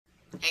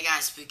Hey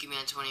guys,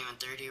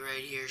 SpookyMan2130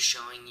 right here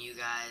showing you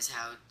guys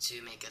how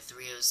to make a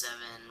 307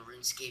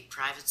 Runescape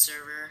private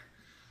server.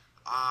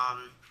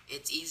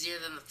 It's easier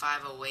than the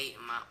 508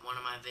 in one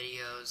of my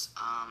videos.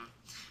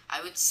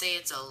 I would say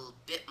it's a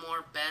bit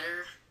more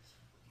better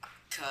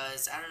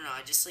because, I don't know,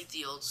 I just like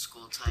the old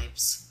school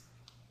types.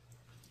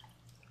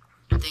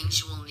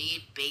 Things you will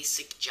need: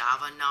 basic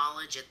Java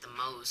knowledge at the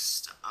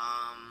most,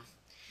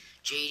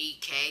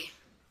 JDK,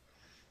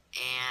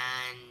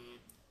 and,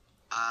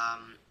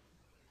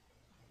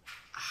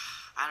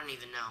 I don't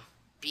even know.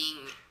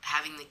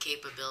 Having the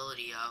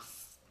capability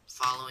of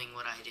following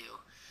what I do.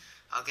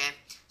 Okay,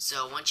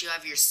 so once you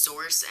have your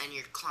source and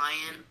your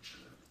client,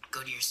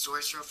 go to your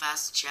source real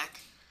fast to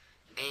check,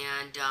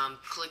 and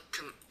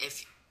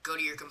go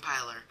to your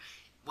compiler.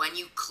 When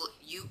you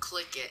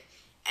click it,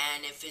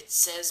 and if it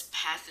says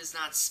path is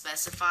not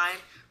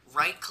specified,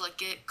 right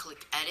click it,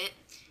 click edit,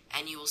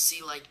 and you will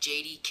see like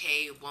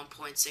JDK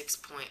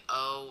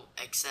 1.6.0,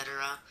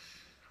 etc.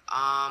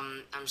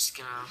 I'm just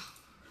gonna,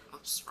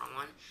 whoops, wrong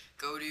one.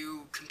 Go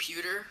to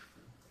computer,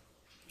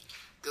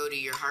 go to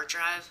your hard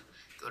drive,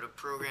 go to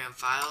program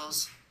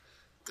files,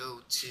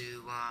 go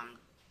to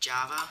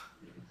Java,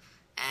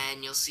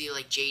 and you'll see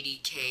like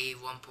JDK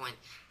 1.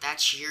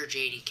 That's your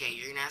JDK.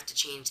 You're gonna have to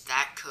change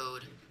that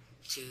code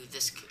to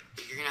this.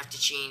 You're gonna have to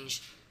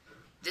change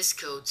this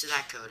code to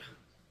that code,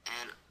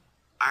 and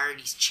I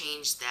already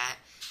changed that.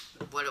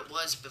 What it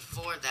was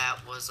before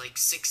that was like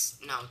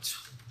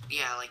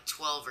like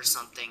 12 or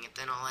something, and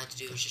then all I had to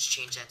do was just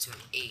change that to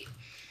an 8,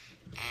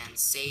 and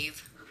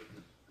save,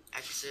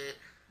 exit,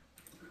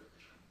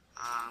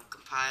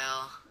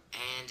 compile,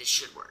 and it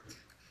should work.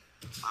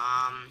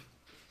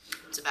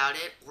 That's about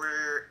it.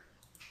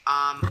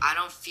 I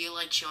don't feel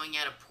like showing you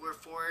how to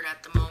port forward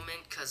at the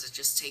moment because it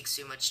just takes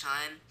too much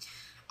time.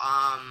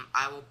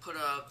 I will put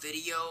a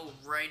video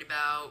right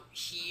about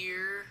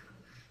here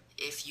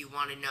if you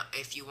want to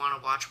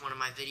watch one of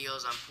my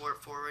videos on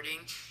port forwarding.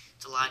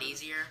 It's a lot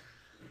easier.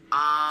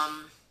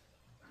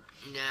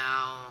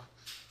 Now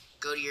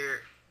go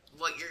to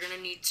what you're gonna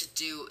need to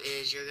do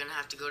is you're gonna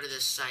have to go to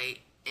this site.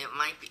 It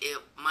might be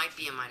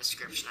in my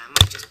description. I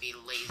might just be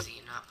lazy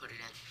and not put it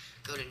in.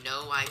 Go to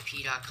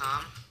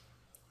noip.com,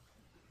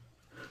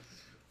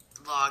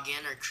 log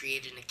in or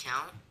create an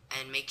account,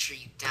 and make sure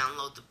you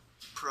download the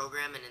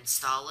program and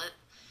install it.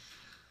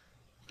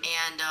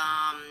 And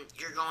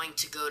you're going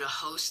to go to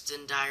host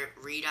and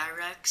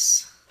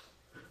redirects,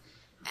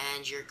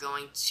 and you're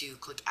going to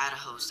click add a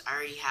host. I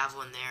already have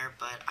one there,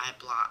 but I'm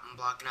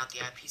blocking out the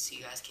IP so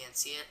you guys can't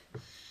see it.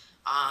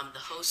 The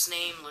host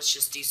name, let's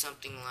just do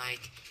something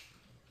like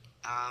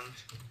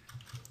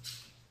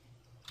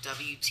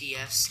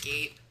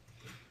WTFscape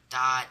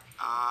dot,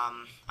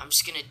 I'm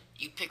just gonna,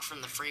 you pick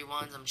from the free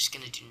ones, I'm just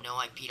gonna do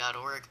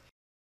noip.org.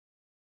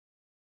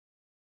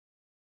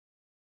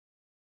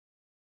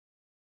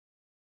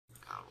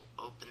 I'll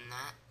open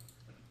that,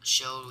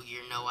 show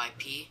your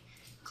noip,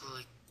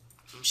 click,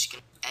 I'm just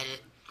gonna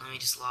edit, let me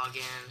just log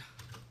in.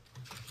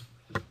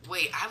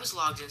 Wait, I was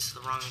logged into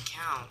the wrong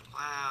account,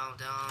 wow,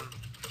 dumb.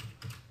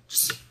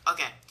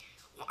 Okay,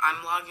 well,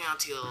 I'm logging out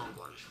to the old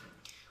one.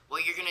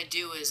 What you're gonna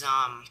do is,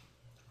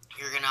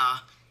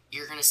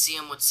 you're gonna see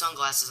them with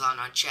sunglasses on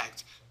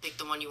unchecked. Pick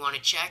the one you want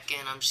to check,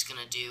 and I'm just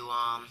gonna do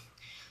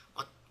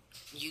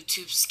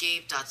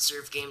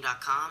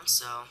YouTubescape.servegame.com.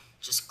 So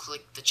just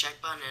click the check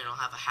button, and it'll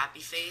have a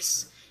happy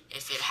face.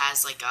 If it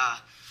has like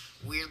a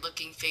weird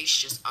looking face,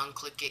 just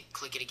unclick it,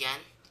 click it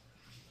again,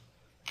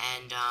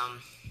 and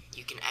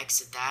you can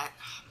exit that.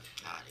 Oh my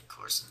god, of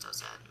course it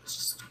does that.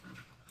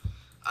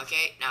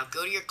 Okay, now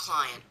go to your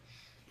client.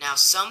 Now,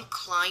 some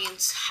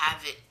clients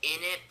have it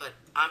in it, but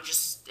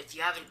if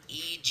you have an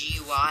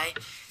EGY,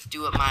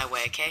 do it my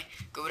way, okay?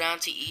 Go down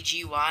to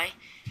EGY,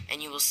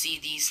 and you will see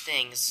these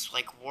things,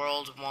 like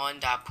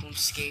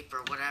world1.poomscape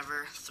or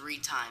whatever, 3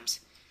 times.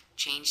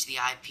 Change the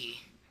IP,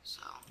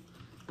 so.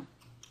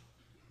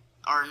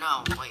 Or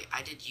no, wait,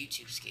 I did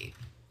YouTubescape.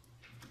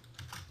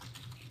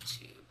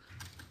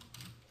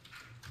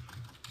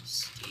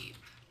 YouTubescape.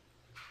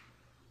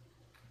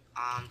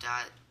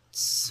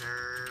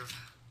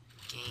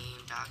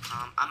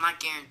 .servegame.com. I'm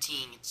not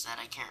guaranteeing it's that,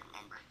 I can't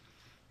remember.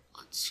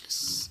 Let's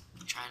just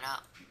try it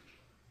out.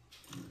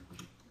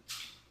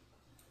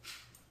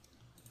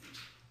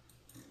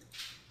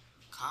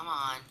 Come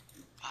on.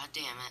 God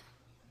damn it.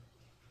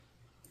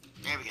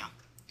 There we go.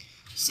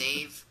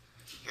 Save.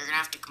 You're gonna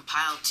have to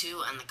compile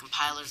too, and the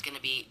compiler's gonna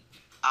be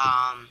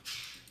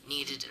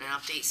needed an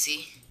update.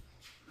 See?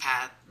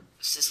 Path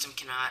system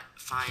cannot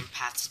find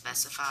path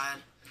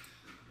specified.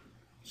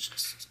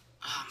 Just,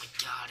 oh my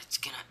god, it's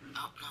gonna,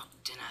 oh no,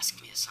 didn't ask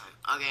me this time.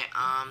 Okay,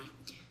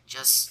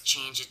 just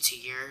change it to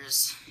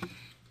yours,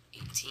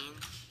 18.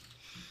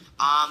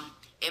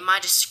 In my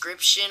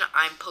description,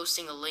 I'm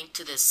posting a link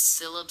to this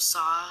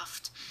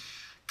Syllabsoft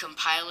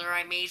compiler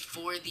I made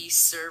for the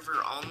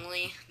server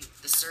only,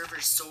 the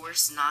server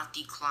source, not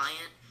the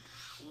client.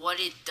 What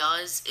it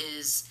does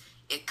is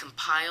it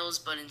compiles,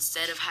 but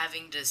instead of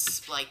having to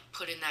like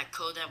put in that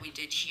code that we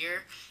did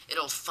here,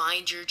 it'll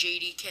find your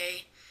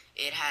JDK.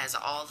 it has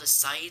all the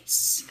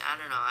sites. I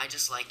don't know, I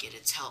just like it.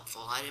 It's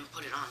helpful. I didn't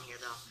put it on here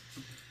though.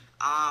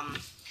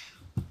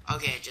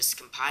 Okay, just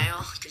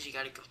compile, because you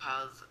gotta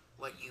compile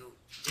what you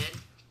did.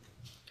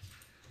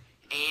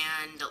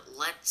 And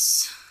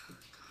let's,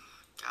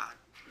 god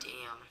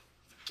damn,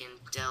 freaking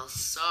Dell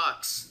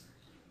sucks.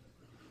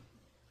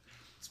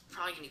 It's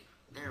probably gonna,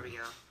 there we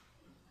go.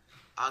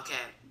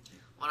 Okay,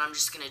 what I'm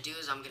just gonna do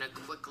is I'm gonna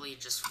quickly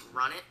just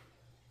run it.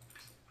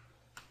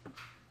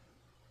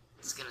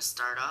 It's gonna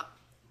start up.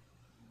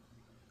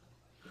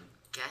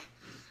 Okay,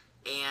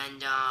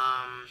 and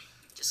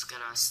just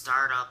gonna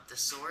start up the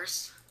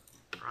source,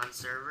 run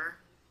server,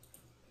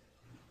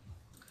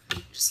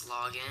 just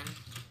log in.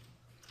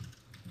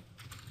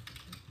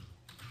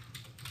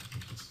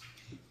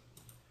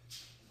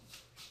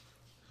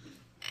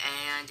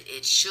 And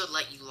it should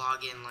let you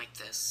log in like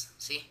this.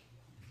 See?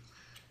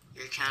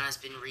 Your account has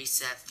been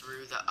reset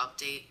through the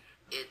update.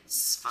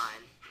 It's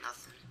fine.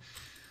 Nothing.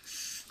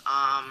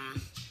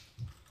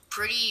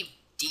 Pretty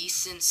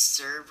decent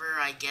server,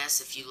 I guess,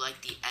 if you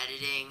like the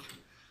editing.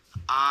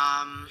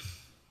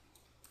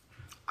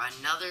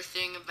 Another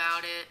thing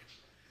about it,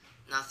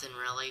 nothing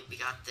really. We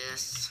got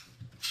this.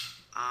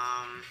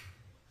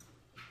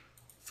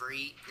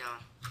 Free, no.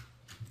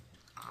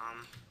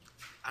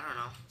 I don't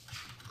know.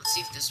 Let's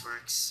see if this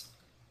works.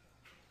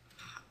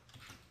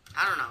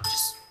 I don't know,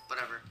 just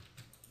whatever.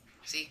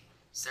 See,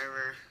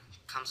 server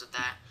comes with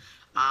that.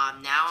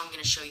 Now I'm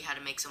going to show you how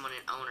to make someone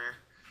an owner.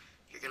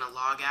 You're going to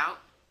log out,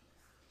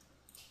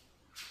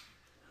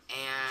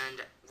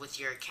 and with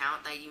your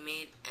account that you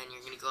made, and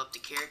you're going to go up to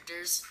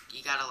characters,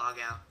 you got to log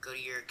out. Go to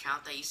your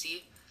account that you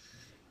see,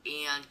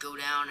 and go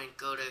down and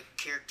go to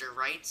character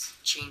rights,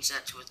 change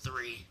that to a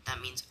 3.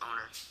 That means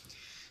owner.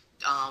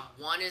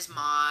 1 is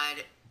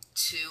mod,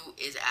 2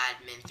 is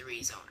admin, 3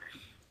 is owner.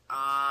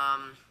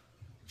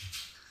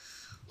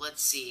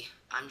 Let's see.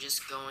 I'm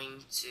just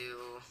going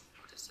to,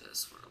 what is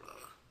this?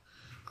 Well,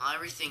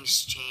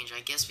 everything's changed. I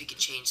guess we could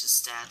change the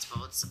stats, but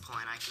what's the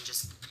point? I can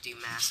just do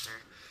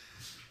master.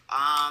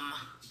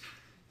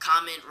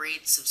 Comment,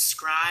 rate,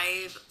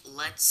 subscribe.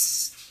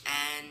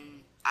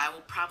 And I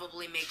will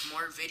probably make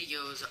more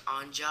videos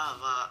on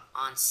Java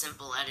on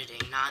simple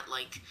editing, not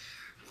like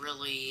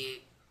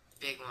really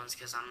big ones,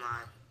 because I'm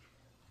not.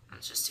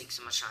 It just takes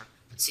so much time.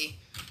 But see,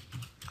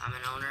 I'm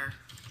an owner.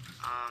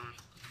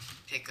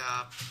 Pick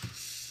up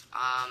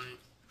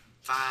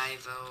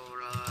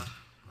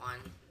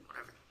 501,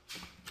 whatever.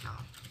 No.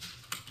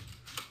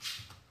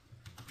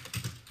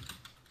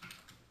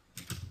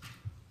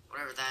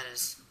 Whatever that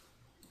is.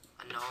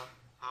 A null.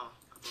 Oh,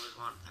 I really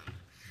want them.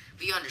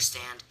 But you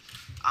understand.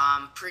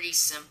 Pretty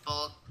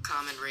simple.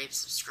 Comment, rate,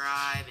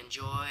 subscribe,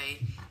 enjoy,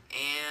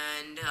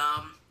 and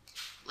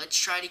let's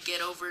try to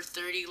get over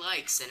 30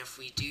 likes. And if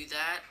we do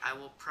that, I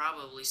will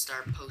probably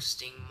start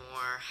posting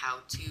more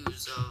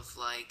how-tos of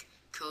like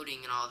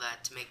coding and all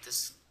that to make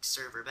this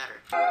server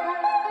better.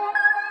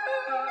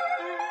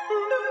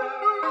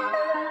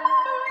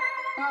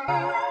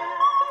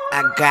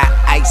 I got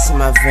ice in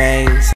my veins.